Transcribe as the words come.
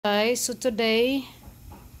Guys, so today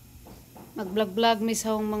mag-vlog mi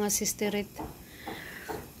sa mga sisterit.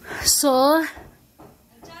 So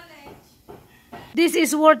this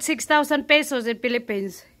is worth 6,000 pesos in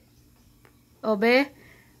Philippines. Obe,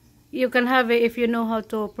 you can have it if you know how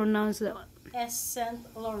to pronounce that. Saint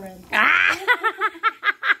Laurent.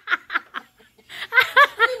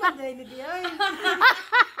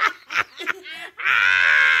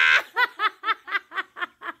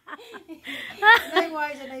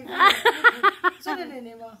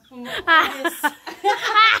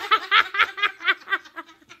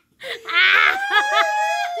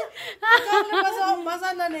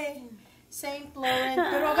 BASA na ni Saint Laurent.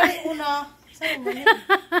 Pero agad una, saan mo ni?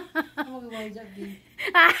 Ano magawa dyan, V?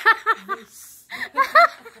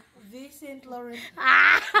 V Saint Laurent.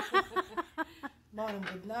 Barang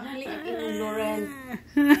good na. Laurent.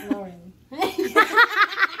 Laurent.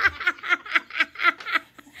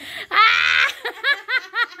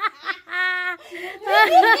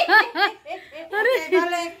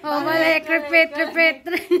 Balik. Repeat.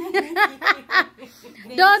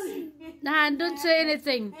 Don't say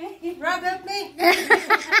anything. Rub at me.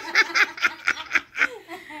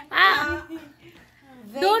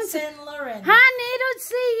 Don't Saint Laurent. Honey, don't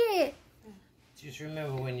say it. Just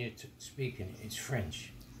remember when you're speaking, it's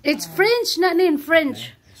French. It's French, not in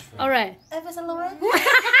French. Yeah, it's French. All right. Saint Laurent.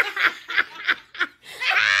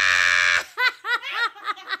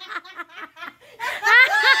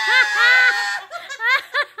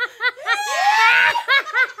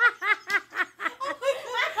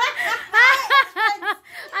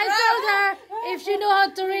 I told her if she know how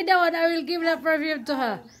to read that one, I will give that perfume to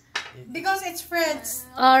her. Because it's French.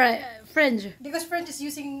 All right, French. Because French is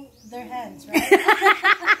using their hands, right?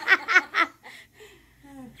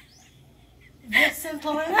 Saint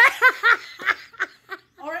Laurent.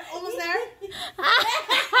 Or almost there.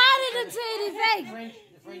 I didn't say anything.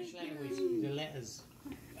 The French language, the letters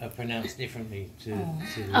are pronounced differently to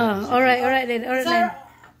the Oh, all right then. Sarah,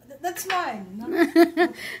 that's mine.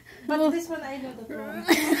 But this one I know the wrong.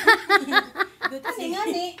 Good thing.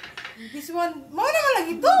 This one, mo naman lang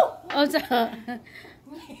ito. Oh, so. Come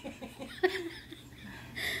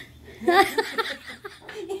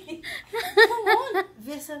on,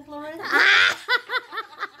 Saint Laurent.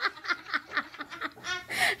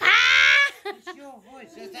 It's your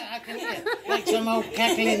voice. I can hear like some old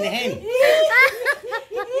cackling hen.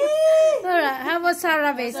 All right. How about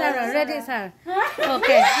Sarah, babe? Sarah, ready, Sarah?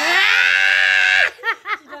 Okay.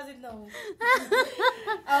 She doesn't know.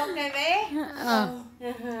 Okay, babe. Oh.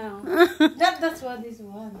 That's what this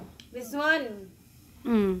one. This one.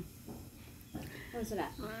 What's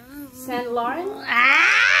that? Saint Laurent?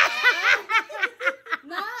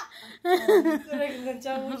 No.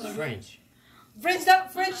 It's French.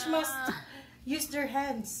 French must use their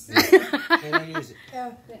hands. They don't use it.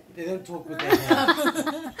 Yeah. They don't talk with their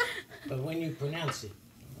hands. But when you pronounce it,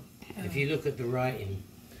 if you look at the writing,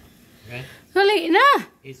 right? Huli na.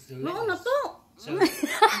 It's the No, letters. to. So you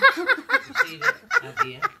see that up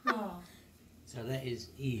here? Oh. So that is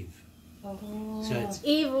Eve. Oh. So it's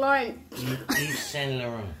Yves Laurent. Yves Saint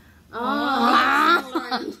Laurent. Why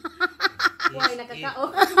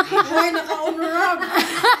naka-on-rub?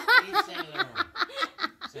 Yves Saint Laurent.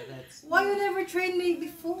 So that's. Why you never trained me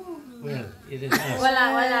before? Well, it is us.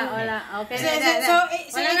 Wala. Okay. So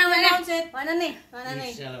pronounce it.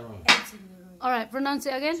 Yves Saint Laurent. All right, pronounce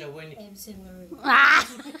it again. So when Yves Saint Laurent. Ah.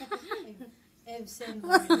 Yves Saint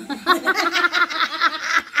Laurent.